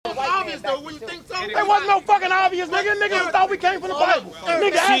obvious though when you think so. It wasn't no fucking obvious, nigga. Niggas thought we came from the Bible.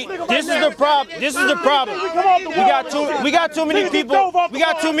 Nigga, See, this is the problem. This is the problem. We got too many people. We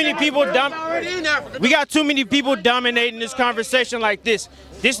got too many people dominating this conversation like this.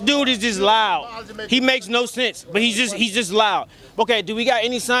 This dude is just loud. He makes no sense, but he's just loud. Okay, do we got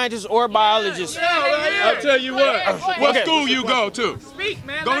any scientists or biologists? I'll tell you what school you go to. Speak,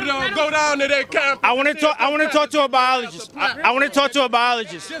 man. Go down to that campus. I want to talk to a biologist. I want to talk to a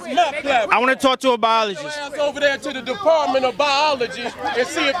biologist. I want to talk to a biologist. Ass over there to the Department of Biology and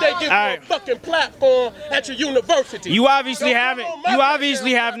see if they give you a fucking platform at your university. You obviously haven't. You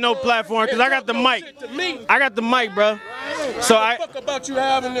obviously have no platform because I got the mic. I got the mic, bro. So fuck about you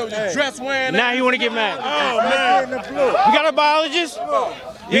having your dress wearing. Now he want to get mad. Oh man. We got a biologist?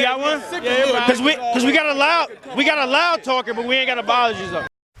 You got one? Cause we got a loud talker, but we ain't got a biologist though.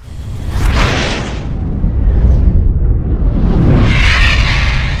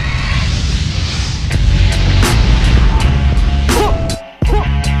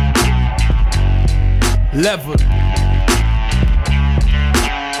 Level.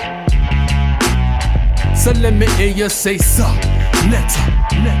 So let me hear you say sa, netta,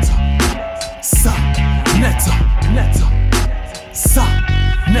 sa, netta, sa,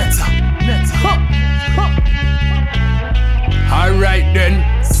 netta. Alright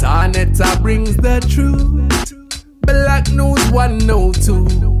then, Sa Netta brings the truth. Black News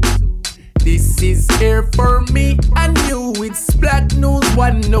 102. This is here for me and you. It's Black News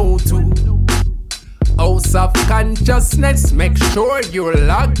 102. House of Consciousness, make sure you're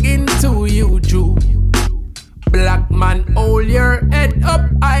logged into YouTube. Black man, hold your head up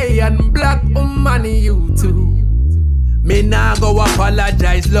high, and black woman, you too. Me nah go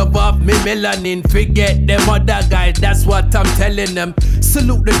apologize, love off me melanin. Forget them other guys, that's what I'm telling them.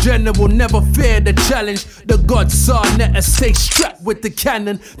 Salute the general, never fear the challenge. The God saw Netta stay strapped with the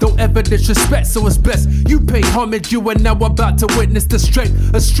cannon. Don't ever disrespect, so it's best you pay homage. You are now about to witness the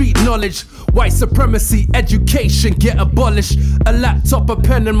strength of street knowledge. White supremacy, education get abolished. A laptop, a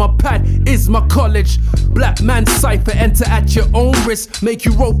pen and my pad is my college. Black man cipher, enter at your own risk. Make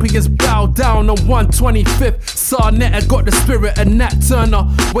Europeans bow down on 125th. Saw Netta got the spirit of Nat Turner.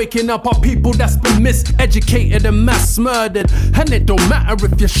 Waking up our people that's been miseducated and mass murdered. And it don't matter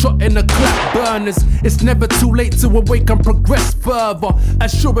if you're shot in the clap burners. It's never too late to awake and progress further.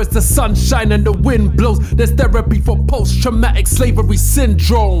 As sure as the sun shines and the wind blows, there's therapy for post-traumatic slavery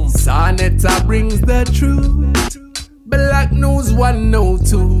syndrome. Sa Netta brings the truth. Black News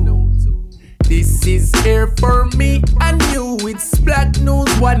 102. This is here for me and you. It's Black News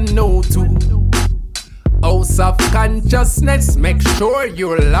 102. House of Consciousness, make sure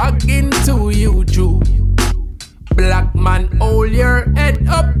you're logged into YouTube. Black man, hold your head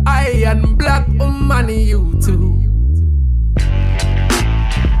up high, and black woman, you too.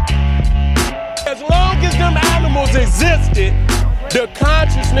 As long as them animals existed, the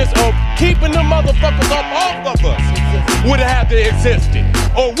consciousness of keeping the motherfuckers up off of us would have to exist,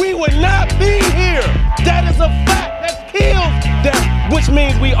 or we would not be here. That is a fact. That kills them, which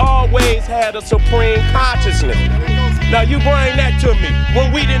means we always had a supreme consciousness. Now you bring that to me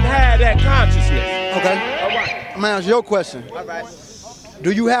when we didn't have that consciousness. Okay. All right. I'm gonna ask your question. All right.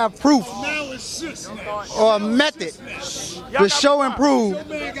 Do you have proof or a method to show and prove?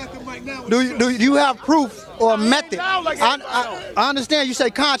 Do you have proof or a method? I understand you say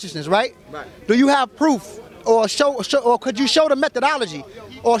consciousness, right? Right. Do you have proof or or could you show the methodology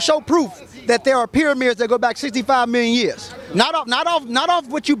or show proof that there are pyramids that go back 65 million years? Not off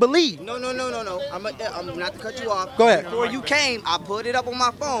what you believe. No. I'm not to cut you off. Go ahead. Before you came, I put it up on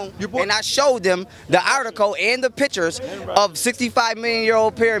my phone and I showed them the article and the pictures of 65 million year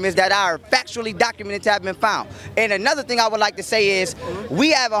old pyramids that are factually documented to have been found. And another thing I would like to say is we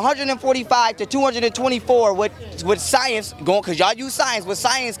have 145 to 224 with science going, because y'all use science. What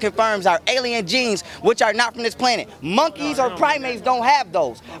science confirms are alien genes which are not from this planet. Monkeys or primates don't have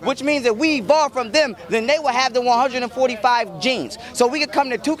those, which means that we evolved from them, then they will have the 145 genes. So we could come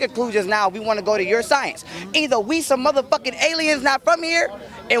to two conclusions now. We want to go to your science. Either we some motherfucking aliens not from here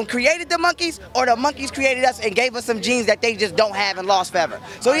and created the monkeys, or the monkeys created us and gave us some genes that they just don't have and lost forever.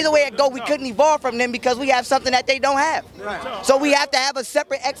 So either way it go, we couldn't evolve from them because we have something that they don't have. So we have to have a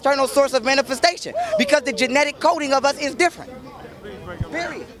separate external source of manifestation because the genetic coding of us is different.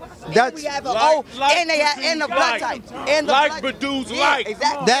 Period. That's we have and the blood type. And the like blood produce yeah, like.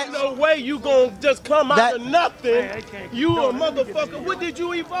 Exactly. That- no way you gonna just come out That- of nothing. You a motherfucker. What did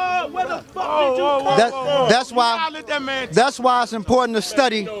you evolve? Where the fuck did you come from? That's why. Let that man That's why it's important to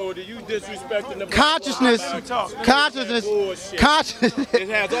study No, you disrespecting the consciousness. Consciousness. It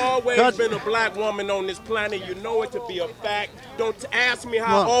has always been a black woman on this planet. You know it to be a fact. Don't ask me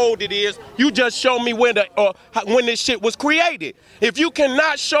how old it is. You just show me when this shit was created. If you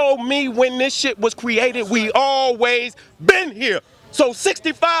cannot show me when this shit was created, we always been here. So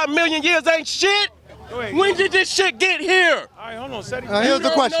 65 million years ain't shit. When did this shit get here? All right, hold on, Seti. Here's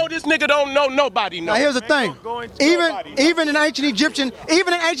the question. No, this nigga don't know. Nobody knows. Now here's the thing. Even in ancient Egyptian,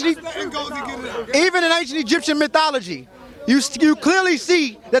 even in ancient Egyptian mythology, you clearly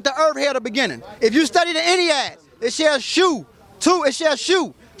see that the earth had a beginning. If you study the Ennead, it shares Shu,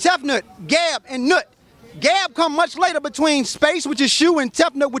 Tefnut, Gab, and Nut. Gab come much later between space, which is Shu, and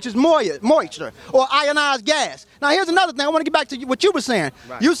Tefnut, which is moisture or ionized gas. Now here's another thing. I want to get back to what you were saying.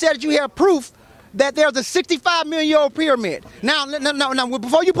 Right. You said that you have proof that there's a 65 million year old pyramid. Now,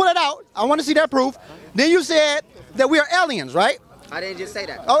 before you put it out, I want to see that proof. Then you said that we are aliens, right? I didn't just say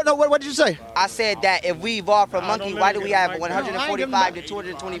that. Oh no, what did you say? I said that if we evolved from monkey, why do we have 145 to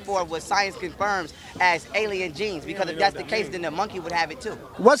 224 what science confirms as alien genes? Because if that's the case, then the monkey would have it too.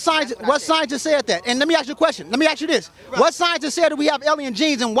 What scientist said that? And let me ask you a question. Let me ask you this. What scientist said that we have alien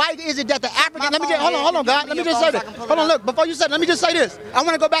genes, and why is it that the African... Hold on, God. Let me just say this. Hold on, look. Before you say it, let me just say this. I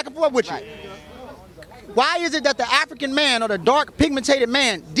want to go back and forth with you. Why is it that the African man or the dark pigmented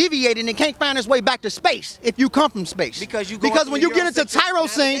man deviated and can't find his way back to space if you come from space? Because when you get into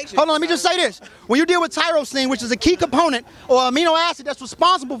tyrosine, hold on, let me just say this. When you deal with tyrosine, which is a key component or amino acid that's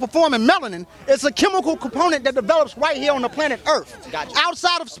responsible for forming melanin, it's a chemical component that develops right here on the planet Earth.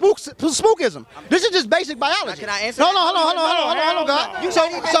 Outside of spookism. This is just basic biology. Can I answer? Hold on, God.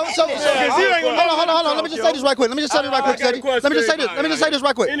 Hold on. Let me just say this right quick. Let me just say this right quick, Seti. Let me just say this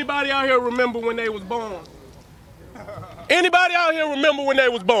right quick. Anybody out here remember when they was born? Anybody out here remember when they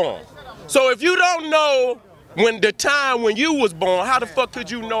was born? So if you don't know when the time when you was born, how the fuck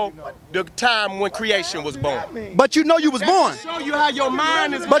could you know the time when creation was born? But you know you was born. Show you how your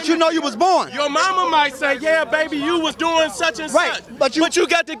mind is. But you know you was born. Your mama might say, yeah, baby, you was doing such and such. But you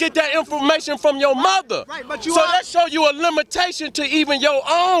got to get that information from your mother. Right, but that show you a limitation to even your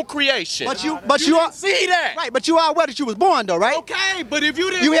own creation. But you didn't see that. Right, but you are aware that you was born though, right? Okay, but if you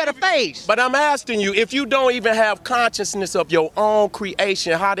didn't, you had a phase. But I'm asking you, if you don't even have consciousness of your own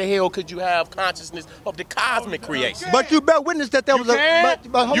creation, how the hell could you have consciousness of the cosmic creation? But you bear witness that there was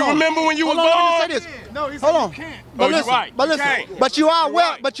but hold you on. remember when you was born? Let me say this. No, he said Hold on. you can't. But you're listen, right. but You listen. can't. But you are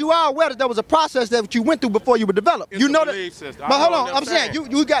aware. right. But you are aware that there was a process that you went through before you were developed. It's you a know belief that. system. But hold I on. don't I'm saying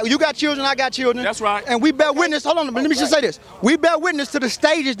understand. you got children. I got children. That's right. And we bear witness. Hold on. But let me just say this. We bear witness to the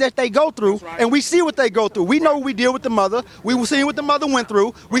stages that they go through, and we see what they go through. We know we deal with the mother. We were seeing what the mother went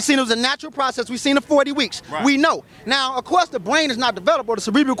through. We seen it was a natural process. We seen the 40 weeks. Right. We know. Now, of course, the brain is not developed, or the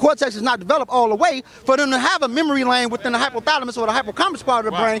cerebral cortex is not developed all the way for them to have a memory lane within the hypothalamus or the hippocampus part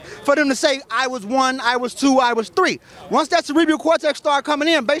of the brain for them to say, I was 1, I was 2, I was 3. Once that cerebral cortex start coming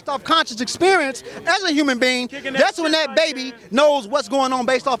in based off conscious experience as a human being, that's when that baby knows what's going on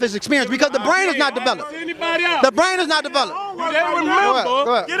based off his experience, because the brain is not developed. The brain is not developed. They remember when they was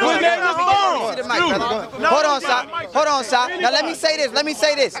born. Hold on, sir. Hold on, sir. Now let me say this. Let me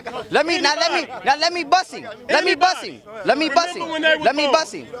bust him.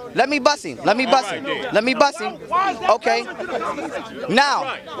 Let me bust him. Okay.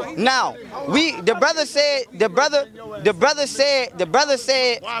 Now,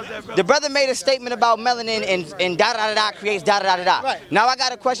 the brother made a statement about melanin and da da da creates da da da da. Right. Now I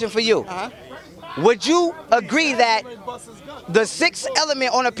got a question for you. Would you agree that the sixth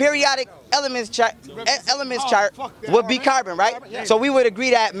element on a periodic elements chart would be carbon, right? So we would agree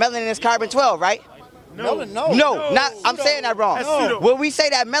that melanin is carbon 12, right? No. I'm saying that wrong. No. Will we say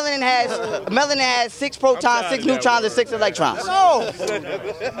that melanin has 6 protons, 6 neutrons, and 6 electrons? No.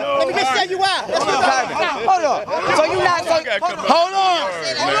 Let me just say you out. Hold on. So you not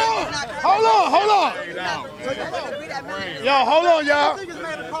Hold on. Yo, hold on, y'all.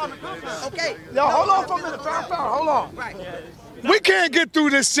 Okay. Yo, hold on for a minute. Hold on. We can't get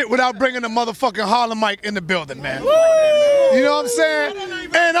through this shit without bringing the motherfucking Harlem Mike in the building, man. You know what I'm saying?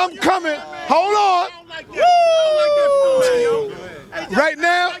 And I'm coming. Hold on. Right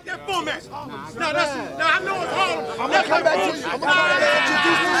now. I know it's Harlem. I'm gonna come back to you. I'm gonna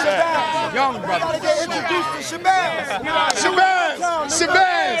introduce you to Shabazz. Young brother. I'm gonna introduce you to Shabazz.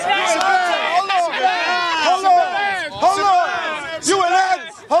 Hold on. You and that.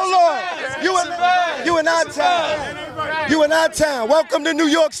 Hold on. You in our town. You in our town. Welcome to New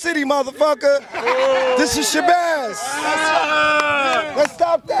York City, motherfucker. This is Shabazz. Let's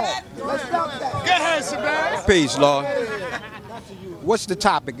stop that. Let's stop that. Go ahead, Shabazz. Peace, Lord. What's the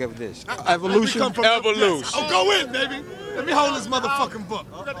topic of this? Evolution? Evolution. Oh, go in, baby. Let me hold this motherfucking book.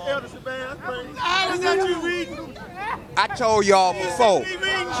 How is that you reading? I told y'all before. The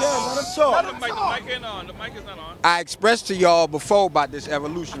mic ain't on. The mic is not on. I expressed to y'all before about this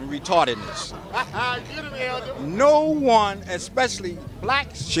evolution retardedness. No one, especially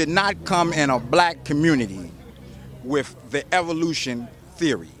blacks, should not come in a black community with the evolution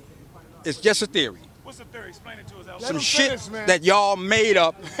theory. It's just a theory. What's the theory? Explain it to us. Some shit that y'all made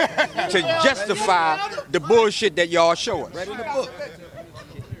up to justify the bullshit that y'all show us.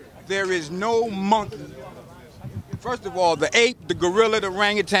 There is no monkey. First of all, the ape, the gorilla, the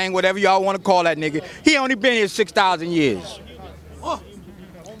orangutan, whatever y'all want to call that nigga, he only been here 6,000 years.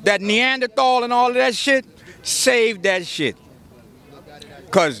 That Neanderthal and all of that shit, save that shit.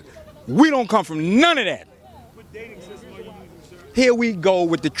 Because we don't come from none of that. Here we go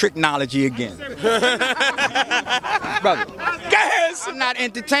with the tricknology again. Brother, I'm not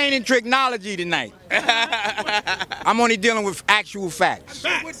entertaining tricknology tonight. I'm only dealing with actual facts.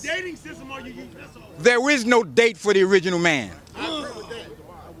 What dating system are you using? There is no date for the original man.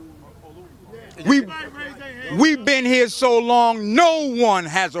 We've been here so long, no one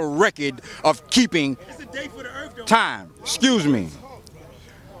has a record of keeping time. Excuse me.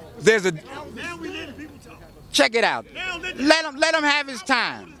 There's a... Check it out. Let him have his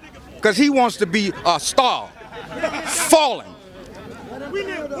time. Because he wants to be a star. Falling.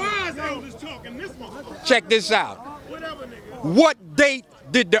 Check this out. What date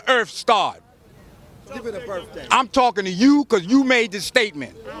did the earth start? Give it a birthday. I'm talking to you because you made the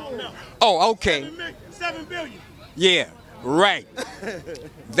statement. Oh, okay. 7 billion. Yeah, right.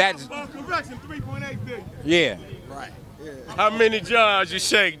 That's... Correction, 3.8 billion. Yeah. Right. How many jars you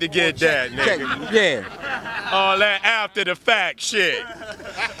shake to get that, nigga? Yeah. All that after the fact shit.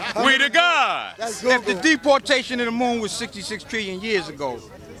 We the gods. If the deportation of the moon was 66 trillion years ago,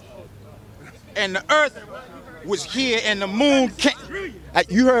 and the earth was here and the moon came...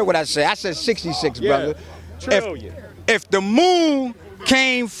 You heard what I said. I said 66, brother. Trillion. If the moon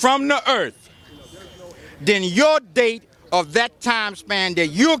came from the earth, then your date of that time span that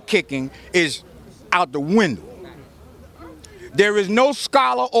you're kicking is out the window. There is no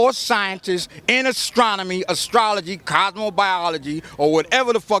scholar or scientist in astronomy, astrology, cosmobiology, or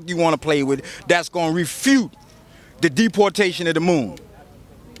whatever the fuck you want to play with that's going to refute the deportation of the moon.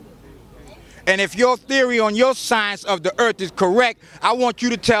 And if your theory on your science of the earth is correct, I want you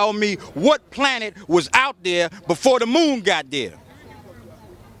to tell me what planet was out there before the moon got there.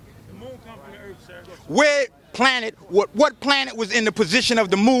 The moon comes from the earth, sir. What planet was in the position of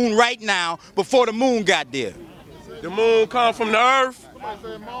the moon right now before the moon got there? The moon come from the earth.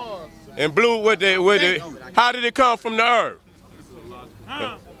 And blue how did it come from the earth?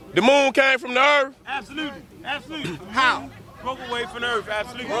 The moon came from the earth? Absolutely. Absolutely. How? Broke away from the earth,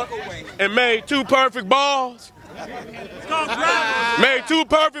 absolutely. And made 2 perfect balls? It's called gravity. Made 2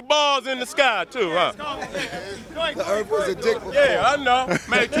 perfect balls in the sky too, huh? The earth was a dick before. Yeah, I know.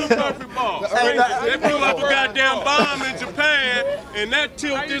 Made 2 perfect balls. They blew up a goddamn bomb in Japan and that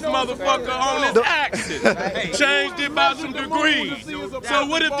tilted this motherfucker on its axis. Changed it by some degrees. So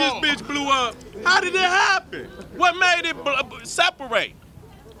what if this bitch blew up? How did it happen? What made it separate?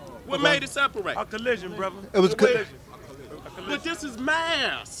 What made it separate? A collision, brother. It was good. But this is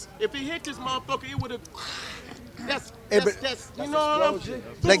mass. If it hit this motherfucker, it would have. That's you know what I'm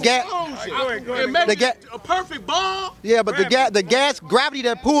The gas. a perfect ball. Yeah, but the gas, gravity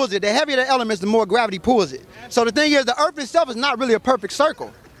that pulls it, the heavier the elements, the more gravity pulls it. So the thing is, the Earth itself is not really a perfect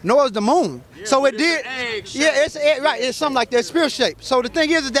circle, nor is the moon. Yeah, so it it's did. an egg shape. Yeah, it's something like that, spear shape. So the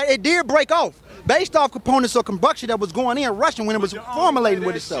thing is that it did break off based off components of combustion that was going in, rushing when it was formulating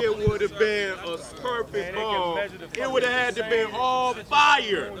with itself. That shit would have been a perfect ball. It would have had to been all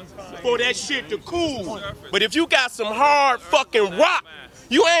fire for that shit to cool. But if you got some hard fucking rock,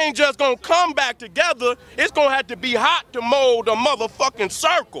 you ain't just gonna come back together. It's gonna have to be hot to mold a motherfucking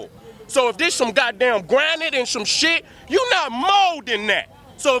circle. So if there's some goddamn granite and some shit, you not molding that.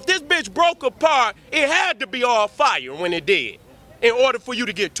 So if this bitch broke apart, it had to be all fire when it did. In order for you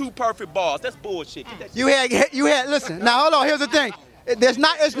to get 2 perfect balls. That's bullshit. You had, listen, now hold on, here's the thing. It's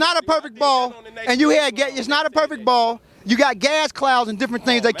not a perfect ball, and it's not a perfect ball. You got gas clouds and different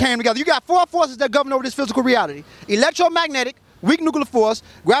things that came together. You got 4 forces that govern over this physical reality. Electromagnetic, weak nuclear force,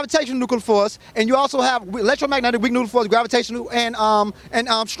 gravitational nuclear force, and you also have electromagnetic, weak nuclear force, gravitational, and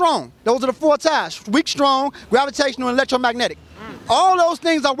strong. Those are the 4 ties: weak, strong, gravitational, and electromagnetic. All those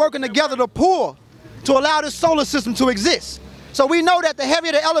things are working together to pull, to allow this solar system to exist. So we know that the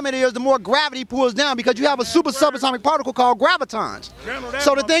heavier the element is, the more gravity pulls down because you have a super subatomic particle called gravitons.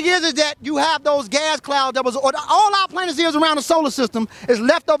 So the thing is that you have those gas clouds that was, all our planets is around the solar system is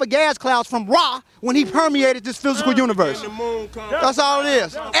leftover gas clouds from Ra when he permeated this physical universe. That's all it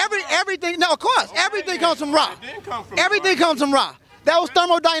is. Everything, no, of course, everything comes from Ra. Everything comes from Ra. That was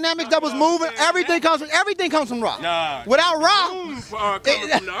thermodynamics that was moving. Everything comes from Ra. Nah. Without Ra, Coming from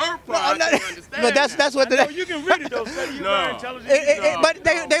the Earth Project, but that's what the. you can read it though. Say you very intelligent. But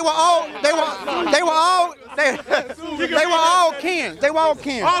they were all kin. They were all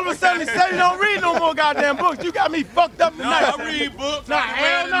kin. All of a sudden, he said you don't read no more goddamn books. You got me fucked up tonight. I read books. Nah,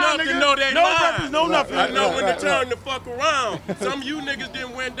 hell no, nigga. Know that no records, no nothing. I know when to turn the fuck around. Some of you niggas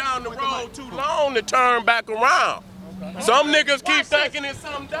didn't went down the road too long to turn back around. Some niggas keep thinking it's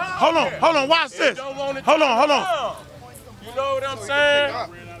something down. Hold on, watch this. Hold on. You know what I'm saying?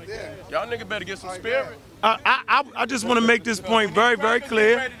 Y'all niggas better get some spirit. I just want to make this point very, very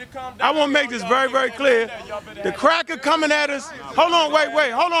clear. I want to make this very, very clear. The cracker coming at us. Hold on,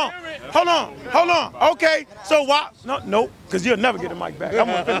 wait. Hold on. Okay, so why? No, because you'll never get the mic back. I'm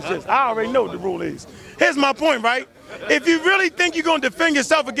going to finish this. I already know what the rule is. Here's my point, right? If you really think you're going to defend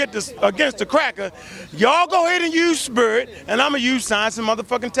yourself against the cracker, y'all go ahead and use spirit, and I'm going to use science and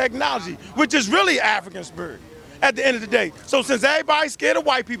motherfucking technology, which is really African spirit at the end of the day. So since everybody's scared of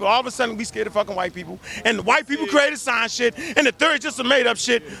white people, all of a sudden we scared of fucking white people, and the white people created science shit, and the third just some made up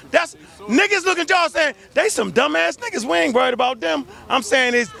shit. That's niggas looking at y'all saying, they some dumbass niggas, we ain't worried about them. I'm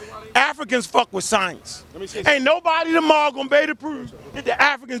saying is, Africans fuck with science. Ain't nobody tomorrow gonna be able to prove that the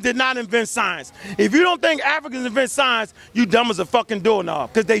Africans did not invent science. If you don't think Africans invent science, you dumb as a fucking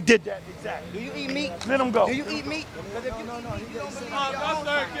doorknob, because they did that exactly. Do you eat meat? Let them go. Do you eat meat? I think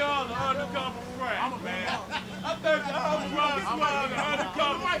y'all the undercover friend, man. I think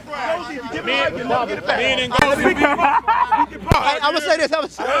I'm gonna say this. I'm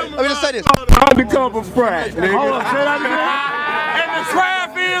gonna say this. Undercover friend. Hold on, say that again. And the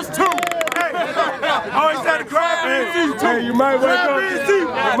crab is too. Oh, he said the crab is too. Hey, you might wake up. You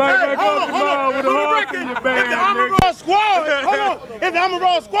might wake up tomorrow with a heart in your bag. If the Amaral squad, if the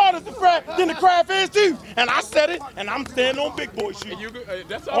Amaral squad is the crab, then the crab is too. And I said it, and I'm standing on big boy shit.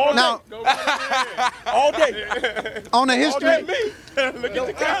 That's all now, all day. On the history. Look at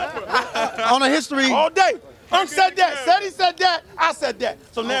the camera. On the history. All day. Said that. He said that. I said that.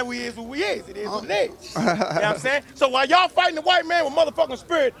 So now we is what we is. It is what it is. You know what I'm saying? So while y'all fighting the white man with motherfucking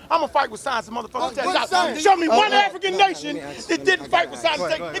spirit, I'm going to fight with science and motherfucking technology. Show me one African nation that didn't fight with science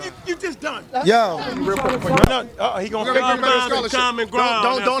and technology. You just done. Yo. He going to figure out the common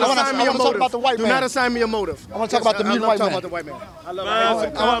ground. Don't assign me a motive. Do not assign me a motive. I want to talk about the mute white man. I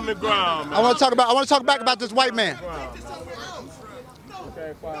love common ground. I want to talk back about this white man.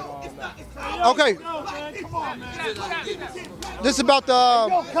 Okay. This is about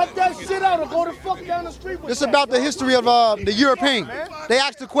the. Cut that shit out or go the fuck down the street with This is about the history of the European. They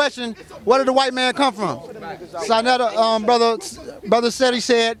asked the question, where did the white man come from? So another brother said, he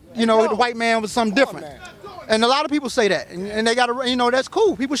said, you know, the white man was something different. And a lot of people say that, and they got to, you know, that's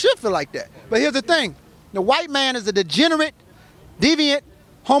cool. People should feel like that. But here's the thing: the white man is a degenerate, deviant,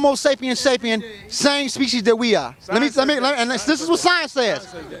 Homo sapien sapien, same species that we are. Let me, and this is what science says.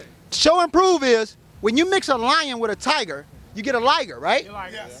 Show and prove is when you mix a lion with a tiger, you get a liger, right?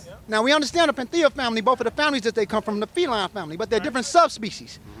 Yes. Now we understand the Panthea family, both of the families that they come from, the feline family, but they're different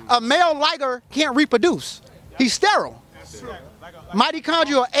subspecies. A male liger can't reproduce. He's sterile.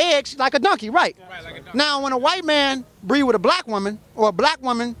 Mitochondrial eggs like a donkey, right? Now when a white man breed with a black woman, or a black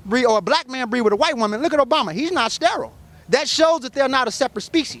woman breed, or a black man breed with a white woman, look at Obama. He's not sterile. That shows that they're not a separate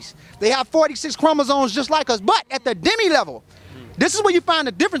species. They have 46 chromosomes just like us, but at the demi level, this is where you find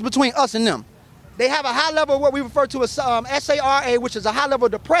the difference between us and them. They have a high level of what we refer to as SARA, which is a high level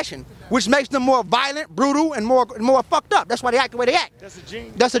of depression, which makes them more violent, brutal, and more fucked up. That's why they act the way they act. That's a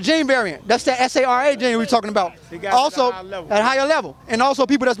gene. That's a gene variant. That's the SARA gene we're talking about. Also, at higher level. And also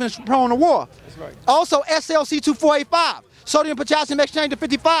people that's been prone to war. That's right. Also, SLC2485, sodium potassium exchange to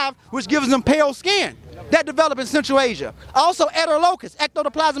 55, which gives them pale skin. That developed in Central Asia. Also, Ectolocus,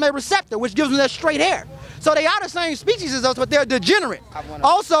 ectoplasmic receptor, which gives them that straight hair. So they are the same species as us, but they're degenerate.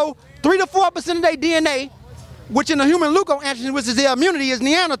 Also, 3 to 4% of their DNA, which in the human leukoantigen, which is their immunity, is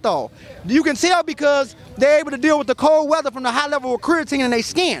Neanderthal. You can tell because they're able to deal with the cold weather from the high level of creatine in their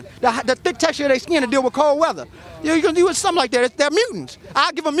skin, the thick texture of their skin to deal with cold weather. You can do something like that. They're mutants.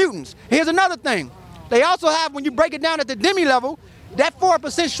 I'll give them mutants. Here's another thing. They also have, when you break it down at the demi level, that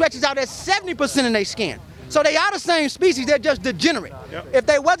 4% stretches out at 70% in their skin. So they are the same species, they're just degenerate. If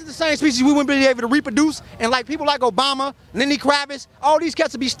they wasn't the same species, we wouldn't be able to reproduce, and like people like Obama, Lenny Kravitz, all these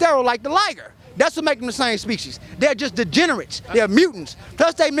cats would be sterile like the liger. That's what makes them the same species. They're just degenerates. They're mutants.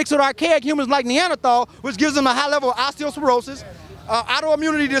 Plus they mix with archaic humans like Neanderthal, which gives them a high level of osteoporosis,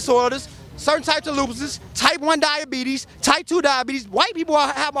 autoimmunity disorders, certain types of lupuses, type 1 diabetes, type 2 diabetes. White people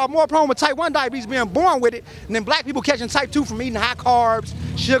have more problem with type 1 diabetes being born with it than black people catching type 2 from eating high carbs,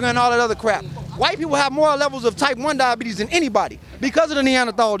 sugar, and all that other crap. White people have more levels of type 1 diabetes than anybody because of the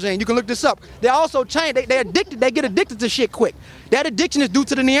Neanderthal gene. You can look this up. They also change, they're addicted, they get addicted to shit quick. That addiction is due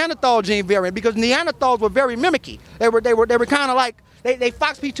to the Neanderthal gene variant because Neanderthals were very mimicky. They were kind of like, they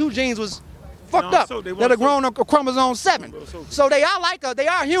FOXP2 genes was fucked up. That have grown on chromosome 7. So they are like us, they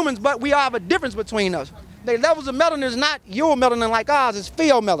are humans, but we have a difference between us. Their levels of melanin is not your melanin like ours, it's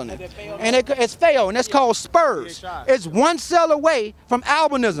pheomelanin. And it's pheo, and that's called spurs. It's one cell away from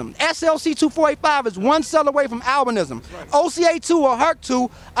albinism. SLC2485 is one cell away from albinism. OCA2 or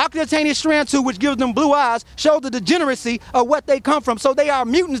HERC2, occultaneous strand 2, which gives them blue eyes, shows the degeneracy of what they come from. So they are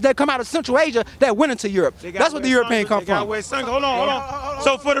mutants that come out of Central Asia that went into Europe. That's what the European come from. Hold on.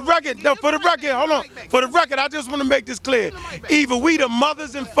 So for the record, hold on. For the record, I just want to make this clear. Either we the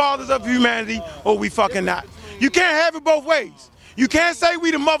mothers and fathers of humanity, or we fucking not. You can't have it both ways. You can't say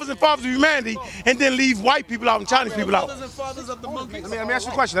we the mothers and fathers of humanity and then leave white people out and Chinese people out. Let me ask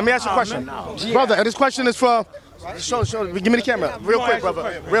you a question. Brother, and this question is for, give me the camera, real quick,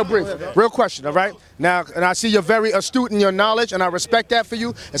 brother, real brief, real question, all right? Now, and I see you're very astute in your knowledge, and I respect that for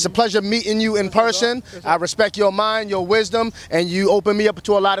you. It's a pleasure meeting you in person. I respect your mind, your wisdom, and you open me up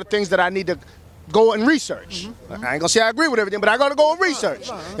to a lot of things that I need to go and research. I ain't gonna say I agree with everything, but I gotta go and research.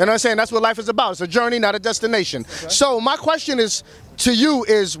 You know what I'm saying? That's what life is about. It's a journey, not a destination. So my question is to you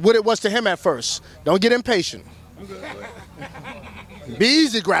is what it was to him at first. Don't get impatient. Be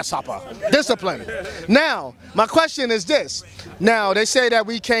easy, grasshopper. Discipline. Now, my question is this. Now, they say that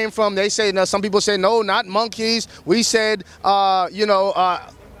we came from, now some people say, no, not monkeys. We said, what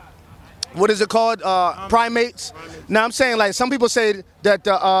is it called? Primates. Now, I'm saying, like, some people say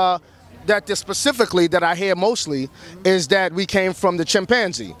that specifically that I hear mostly is that we came from the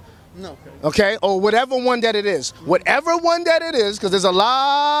chimpanzee. No. Okay? Or whatever one that it is. Whatever one that it is, because there's a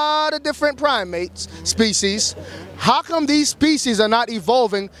lot of different primates, species. How come these species are not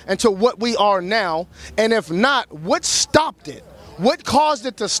evolving into what we are now? And if not, what stopped it? What caused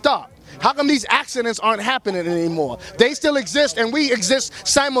it to stop? How come these accidents aren't happening anymore? They still exist and we exist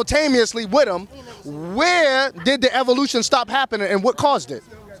simultaneously with them. Where did the evolution stop happening and what caused it?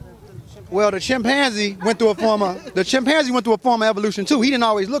 Well, the chimpanzee went through a form of evolution too. He didn't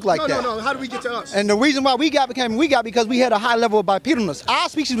always look like that. No. How did we get to us? And the reason why we got because we had a high level of bipedalness. Our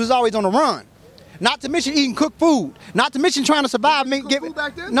species was always on the run. Not to mention eating cooked food. Not to mention trying to survive. Food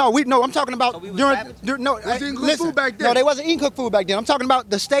back then? No, I'm talking about food back then. No, they wasn't eating cooked food back then. I'm talking about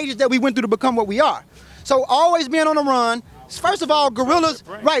the stages that we went through to become what we are. So always being on the run. First of all, gorillas,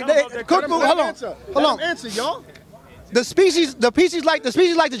 right? Cooked food. Hold on. Answer, y'all. The species like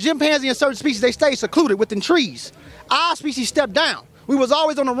the chimpanzee and certain species, they stay secluded within trees. Our species stepped down. We was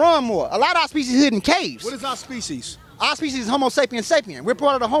always on the run more. A lot of our species hid in caves. What is our species? Our species is Homo sapiens sapien. We're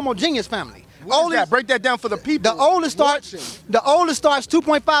part of the Homo genius family. What is that? Break that down for the people. The oldest starts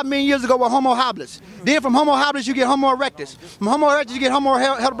 2.5 million years ago with Homo habilis. Then from Homo habilis you get Homo erectus. From Homo erectus you get Homo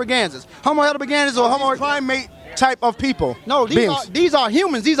heidelbergensis. Homo heidelbergensis or Homo primate type of people. No, these are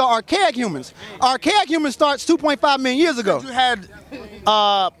humans. These are archaic humans. Archaic humans starts 2.5 million years ago. You had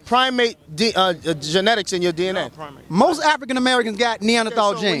primate genetics in your DNA. Most African Americans got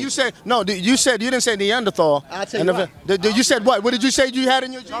Neanderthal genes. When you said you didn't say Neanderthal. I tell you what. You said what? What did you say you had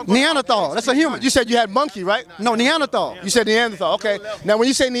in your gene? Neanderthal. That's a human. You said you had monkey, right? No, Neanderthal. You said Neanderthal. Okay. Now, when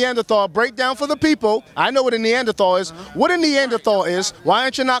you say Neanderthal, break down for the people. I know what a Neanderthal is. What a Neanderthal is? Why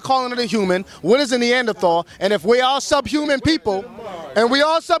aren't you not calling it a human? What is a Neanderthal? And if we are subhuman people,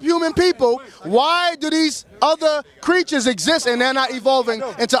 why do these other creatures exist and they're not evolving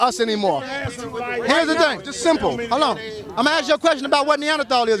into us anymore? Here's the thing. Just simple. Hold on. I'm gonna ask you a question about what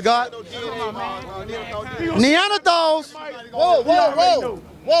Neanderthal is, God. Neanderthals.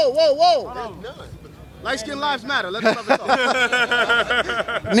 Whoa. Light skin lives matter. Let the brother talk.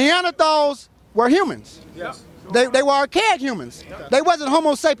 Neanderthals were humans. Yes. They were archaic humans. They wasn't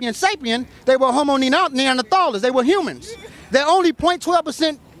Homo sapiens sapien. They were Homo neanderthalers. They were humans. They're only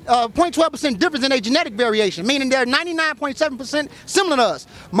 0.12% difference in their genetic variation, meaning they're 99.7% similar to us.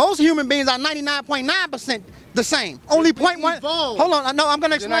 Most human beings are 99.9% the same. Only 0.1. evolved. Hold on. No, I'm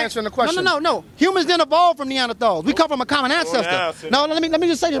going to explain. You're not answering the question. No. Humans didn't evolve from Neanderthals. We come from a common ancestor. No, let me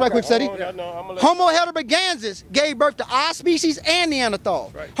just say this right quick, Seti. Homo heidelbergensis gave birth to our species and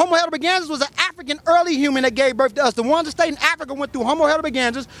Neanderthals. Right. Homo heidelbergensis was an African early human that gave birth to us. The ones that stayed in Africa went through Homo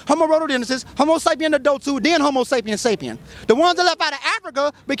heidelbergensis, Homo rhododendronsis, Homo sapien adultus, then Homo sapiens sapien. The ones that left out of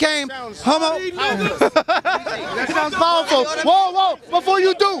Africa became Homo. That sounds powerful. Whoa. Before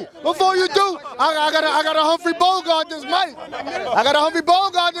you do, I got a Humphrey Bogart this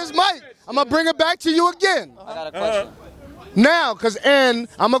mic. I'm gonna bring it back to you again. I got a question. Now,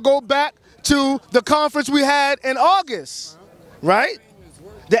 I'm gonna go back to the conference we had in August, right?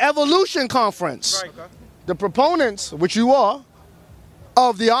 The Evolution Conference. The proponents, which you are,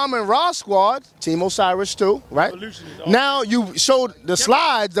 of the Amun Ra Squad, Team Osiris too, right? Now you showed the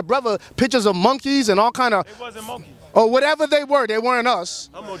slides, the brother, pictures of monkeys and all kind of. It wasn't monkeys. Or whatever they weren't us.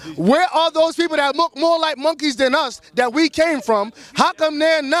 Where are those people that look more like monkeys than us that we came from? How come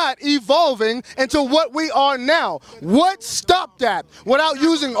they're not evolving into what we are now? What stopped that without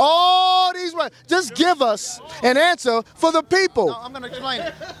using all these words? Just give us an answer for the people. No, I'm going to explain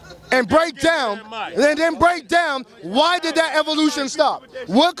it. And break down why did that evolution stop?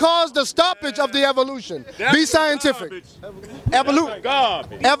 What caused the stoppage of the evolution? Be scientific. Evolution.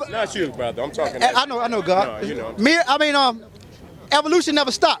 Not you, brother. I'm talking. I know, God. No, evolution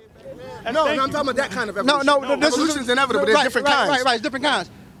never stopped. No, I'm talking about that kind of evolution. No, evolution's inevitable. There's different kinds. Right, different kinds.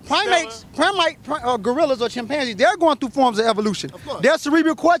 Primates, gorillas or chimpanzees, they're going through forms of evolution. Their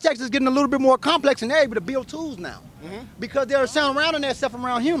cerebral cortex is getting a little bit more complex and they're able to build tools now. Because they're surrounding themselves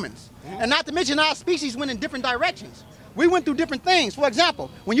around humans. And not to mention our species went in different directions. We went through different things. For example,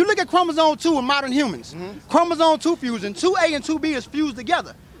 when you look at chromosome 2 in modern humans, chromosome 2 fusion, 2A and 2B is fused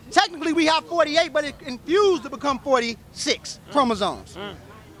together. Technically we have 48, but it infused to become 46 chromosomes.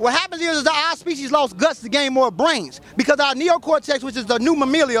 What happens is that our species lost guts to gain more brains because our neocortex, which is the new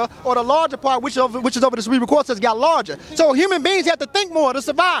mammalia, or the larger part, which is over the cerebral cortex, got larger. So human beings had to think more to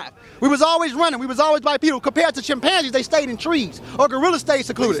survive. We was always running. We was always bipedal. Compared to chimpanzees, they stayed in trees, or gorillas stayed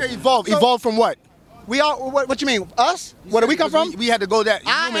secluded. When you say evolve, evolve from what? We all. What you mean? Us? Where do we come from? We had to go that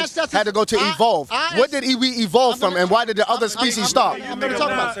humans had to go to evolve. What did we evolve from, and why did the other species stop? I'm going to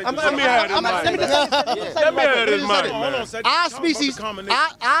talk about it. Our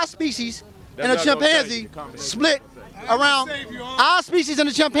species and a chimpanzee split around. Our species and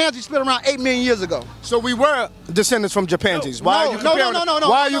the chimpanzee split around 8 million years ago. So we were descendants from chimpanzees. Why are you comparing?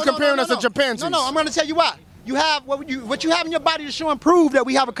 Why are you comparing us to chimpanzees? No. I'm going to tell you why. You have what you have in your body to show and prove that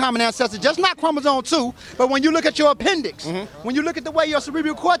we have a common ancestor, just not chromosome 2, but when you look at your appendix, when you look at the way your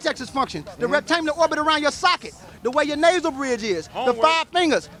cerebral cortex is functioning, the rectangular orbit around your socket, the way your nasal bridge is, the 5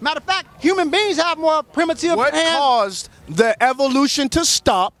 fingers. Matter of fact, human beings have more primitive What caused the evolution to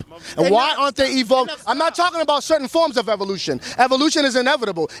stop, and why aren't they evolved? I'm not talking about certain forms of evolution. Evolution is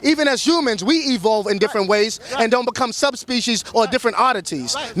inevitable. Even as humans, we evolve in different ways and don't become subspecies or different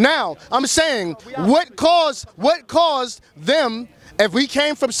oddities. Now, I'm saying, what caused them, if we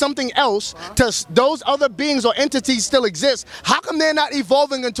came from something else, to those other beings or entities still exist, how come they're not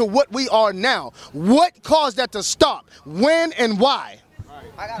evolving into what we are now? What caused that to stop? When and why?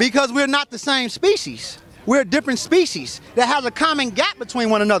 Because we're not the same species. We're a different species that has a common gap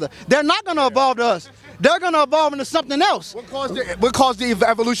between one another. They're not going to evolve to us. They're going to evolve into something else. What caused the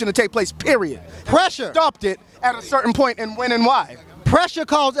evolution to take place, period? Pressure. Stopped it at a certain point, and when and why? Pressure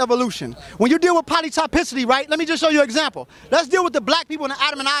caused evolution. When you deal with polytopicity, right? Let me just show you an example. Let's deal with the black people in the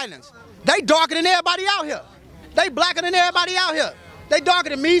Andaman Islands. They darker than everybody out here. They blacker than everybody out here. They darker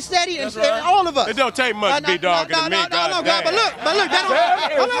than me, Steady, and all of us. It don't take much to be darker than me. No, God, but look, hold on. That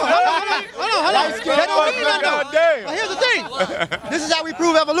don't mean nothing though. But here's the thing. This is how we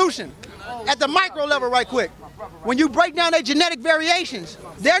prove evolution. At the micro level, right quick. When you break down their genetic variations,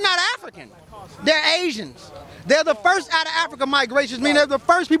 they're not African. They're Asians. They're the first out of Africa migrations, meaning they're the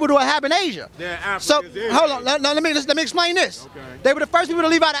first people to inhabit Asia. So, hold on, let me explain this. Okay. They were the first people to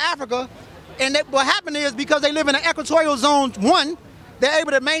leave out of Africa, and what happened is because they live in the equatorial zone 1, they're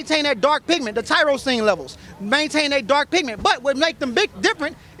able to maintain that dark pigment, the tyrosine levels, maintain that dark pigment. But what makes them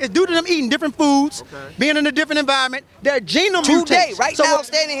different is due to them eating different foods, being in a different environment, their genome mutates. Today, right now,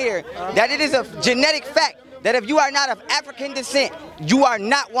 standing here, that it is a genetic fact that if you are not of African descent, you are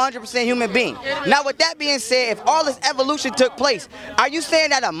not 100% human being. Now, with that being said, if all this evolution took place, are you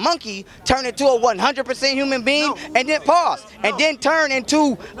saying that a monkey turned into a 100% human being and then pause, and then turn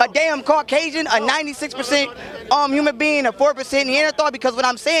into a damn Caucasian, a 96% human being, a 4% Neanderthal? Because what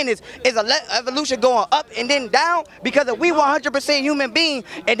I'm saying is evolution going up and then down. Because if we 100% human being,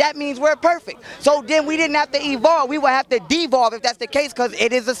 and that means we're perfect. So then we didn't have to evolve. We would have to devolve if that's the case, because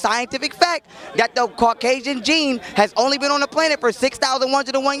it is a scientific fact that the Caucasian gene has only been on the planet for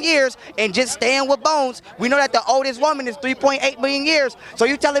 6,101 years and just staying with bones. We know that the oldest woman is 3.8 million years. So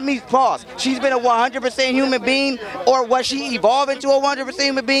you telling me, pause, she's been a 100% human being, or was she evolved into a 100%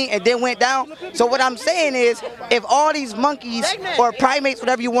 human being and then went down? So what I'm saying is, if all these monkeys or primates,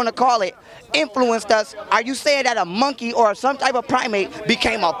 whatever you want to call it, influenced us, are you saying that a monkey or some type of primate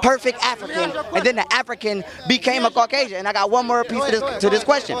became a perfect African and then the African became a Caucasian? And I got one more piece to this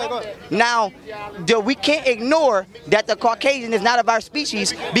question. Now, we can't ignore that the Caucasian is not of our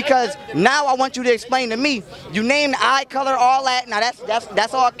species, because now I want you to explain to me, you named the eye color, all that, now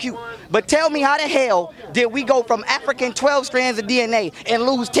that's all cute. But tell me, how the hell did we go from African 12 strands of DNA and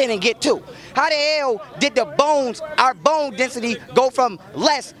lose 10 and get 2? How the hell did the bones, our bone density, go from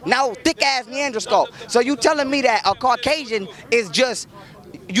less, now thick-ass Neanderthal? So you telling me that a Caucasian is just,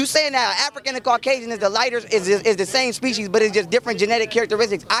 you saying that African and Caucasian is the lighter, is the same species, but it's just different genetic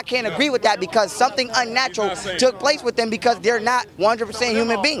characteristics? I can't agree with that, because something unnatural took place with them, because they're not 100%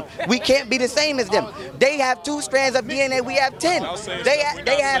 human beings. We can't be the same as them. They have 2 strands of DNA, we have 10.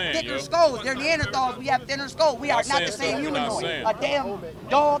 They have thicker skulls. They're Neanderthals, we have thinner skulls. We are not the same humanoid. A damn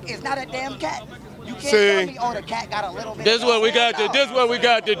dog is not a damn cat. You can't tell me, oh, the cat got a little bit. This is what we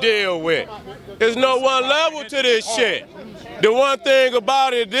got to deal with. There's no one level to this shit. The one thing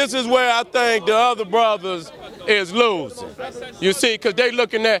about it, this is where I think the other brothers is losing. You see, because they're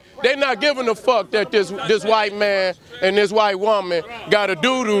not giving a fuck that this white man and this white woman got a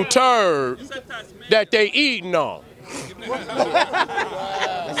doo-doo turd that they eating on.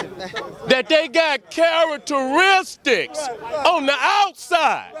 That they got characteristics on the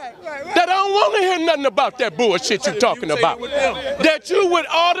outside that I don't want to hear nothing about that bullshit you talking about. That you would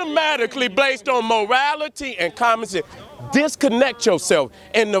automatically, based on morality and common sense, disconnect yourself.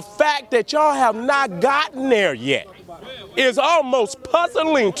 And the fact that y'all have not gotten there yet is almost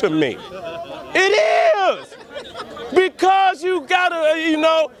puzzling to me. It is. Because you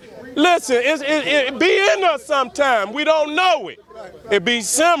gotta, listen, it be in us sometime. We don't know it. It be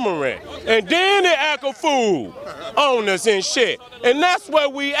simmering. And then it act a fool on us and shit. And that's where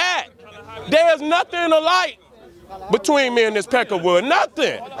we at. There's nothing alike between me and this Peckerwood.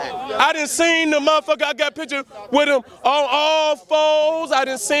 Nothing. I done seen the motherfucker, I got pictures with him on all fours. I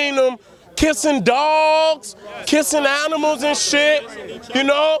done seen him kissing dogs, kissing animals and shit,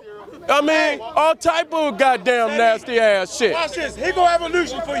 I mean, all type of goddamn nasty ass shit. Watch this. Here go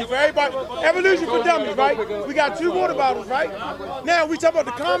evolution for you, for everybody. Evolution for dummies, right? We got 2 water bottles, right? Now we talk about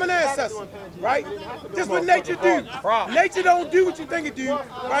the common ancestor, right? This is what nature do. Nature don't do what you think it do,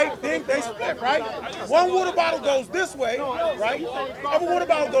 right? Then they split, right? One water bottle goes this way, right? Other water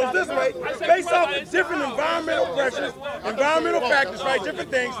bottle goes this way, based off of different environmental pressures, environmental factors, right?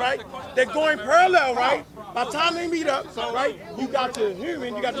 Different things, right? They're going parallel, right? By the time they meet up, right, you got the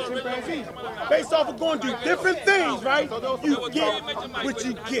human, you got the chimpanzees. Based off of going through different things, right, you get what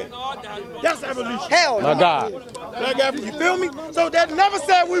you get. That's evolution. Hell no. My God. You feel me? So that never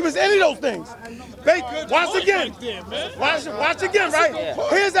said we was any of those things. Watch again. Watch again, right?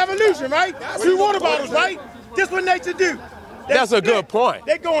 Here's evolution, right? 2 water bottles, right? This what nature do. That's a good point.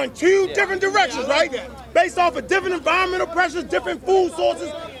 They go in 2 different directions, right? Based off of different environmental pressures, different food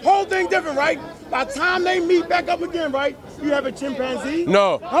sources, whole thing different, right? By the time they meet back up again, right? You have a chimpanzee.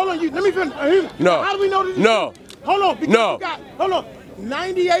 No. Hold on, let me finish. No. How do we know this? No. Hold on, because hold on.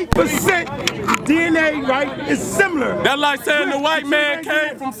 98% DNA, right, is similar. That's like saying the white man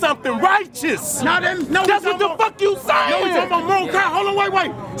came from something righteous. No, that's what the fuck you saying. No, we talking about moral crime. Hold on,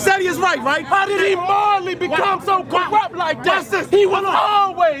 wait. Sadie is right? How did he morally become so corrupt like that? This? He was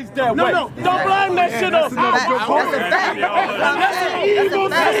always that way. No. Don't blame that shit on That's an evil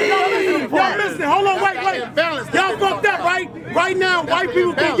thing. Y'all listen, hold on, wait. Balance. Y'all fucked up, right? Right now, white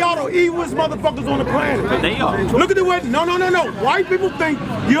people think y'all the evilest motherfuckers on the planet. They are. Look at the way, no. White people think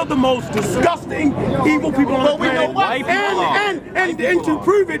you're the most disgusting, evil people on the planet. And to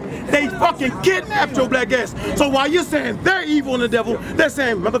prove it, they fucking kidnapped your black ass. So while you're saying they're evil and the devil, they're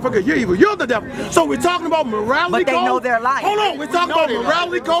saying, motherfucker, you're evil, you're the devil. So we're talking about morality codes. But they know they're lying. Hold on, we're talking about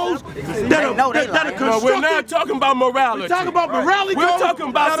morality codes that are constructed. No, we're not talking about morality. We're talking about morality codes. We're talking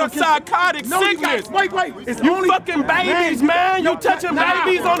about some psychotic sickness. Wait. You fucking babies, man. man. You touching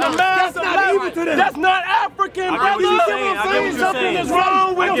babies on the massive level. That's not African, brother. Something is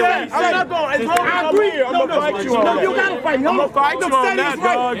wrong with that. I'm not going. It's wrong. I agree. I'm gonna fight you on that. No, you gotta fight me. I'm gonna fight you on that,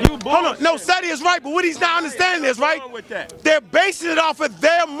 dog. Hold on. No, Seti is right, but what he's not understanding is, right? They're basing it off of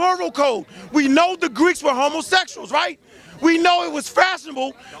their moral code. We know the Greeks were homosexuals, right? We know it was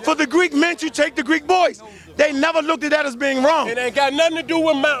fashionable for the Greek men to take the Greek boys. They never looked at that as being wrong. It ain't got nothing to do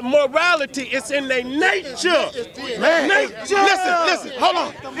with morality. It's in their nature. Man, Nature. listen, hold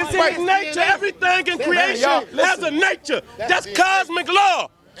on. It's in their nature. Everything in creation has a nature. That's cosmic law.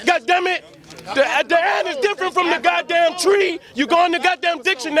 God damn it. The ant is different from the goddamn tree. You go in the goddamn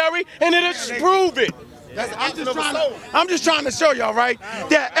dictionary and it'll prove it. I'm just trying to show y'all, right,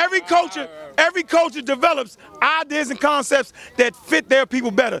 that every culture develops ideas and concepts that fit their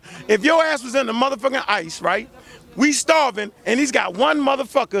people better. If your ass was in the motherfucking ice, right, we starving, and he's got one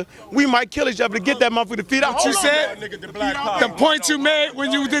motherfucker, we might kill each other to get that motherfucker to feed out. You said the point you made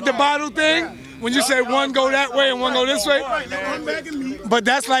when you did the bottle thing, when you said one go that way and one go this way. But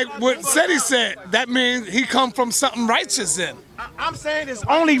that's like what Seti said. That means he come from something righteous then. I'm saying it's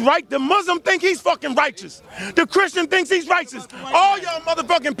only right. The Muslim think he's fucking righteous. The Christian thinks he's righteous. All y'all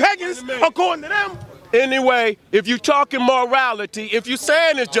motherfucking pagans, according to them. Anyway, if you talking morality, if you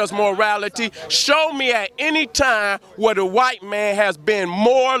saying it's just morality, show me at any time where the white man has been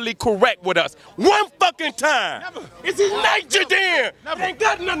morally correct with us. One fucking time. Never. It's his nature then. Never. It ain't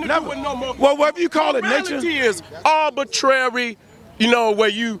got nothing to do with no more. Well, whatever you call it, nature. Morality is arbitrary, you know, where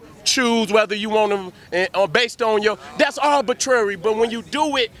you choose whether you want to, based on your, that's arbitrary. But when you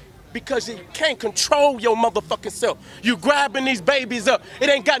do it because you can't control your motherfucking self, you grabbing these babies up. It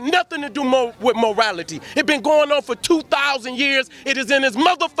ain't got nothing to do with morality. It been going on for 2,000 years. It is in its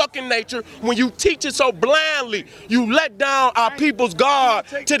motherfucking nature. When you teach it so blindly, you let down our people's guard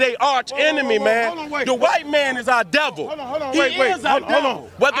to their arch enemy, man. The white man is our devil. Hold on, He wait, is our devil.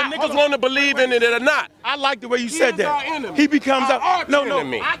 Whether niggas want to believe in it or not. I like the way you said is our that. enemy. He becomes Our our arch no.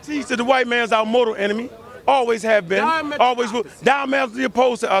 enemy. I teach that the white man's our mortal enemy. Always have been. Always will. Diametrically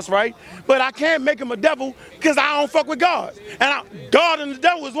opposed to us, right? But I can't make him a devil because I don't fuck with God. And God and the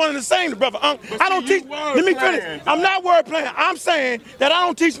devil is one and the same, brother. I don't teach. Let me finish. I'm not word playing. I'm saying that I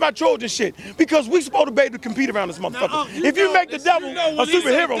don't teach my children shit because we supposed to be able to compete around this motherfucker. If you make the devil a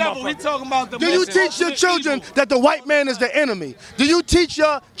superhero, motherfucker. Do you teach your children that the white man is the enemy? Do you teach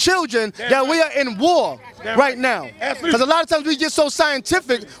your children that we are in war right now? Because a lot of times we get so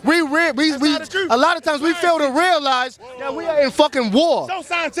scientific, a lot of times we fail to realize that we are in fucking war. So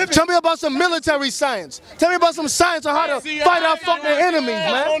scientific. Tell me about some military science. Tell me about some science on how to fight our fucking enemies,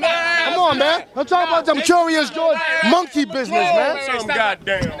 man. Come on, man. I'm talking about some Curious George monkey business, man. Some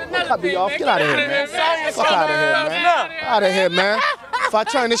goddamn. Cut me off. Get out of here, man. Fuck out of here, man. Out of here, man. If I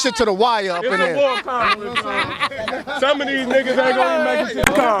turn this shit to the wire up in here. Some of these niggas ain't gonna even make it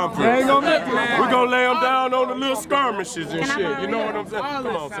to the conference. We gonna lay them down on the little skirmishes and shit. You know what I'm saying?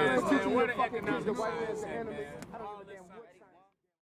 Come on, sir.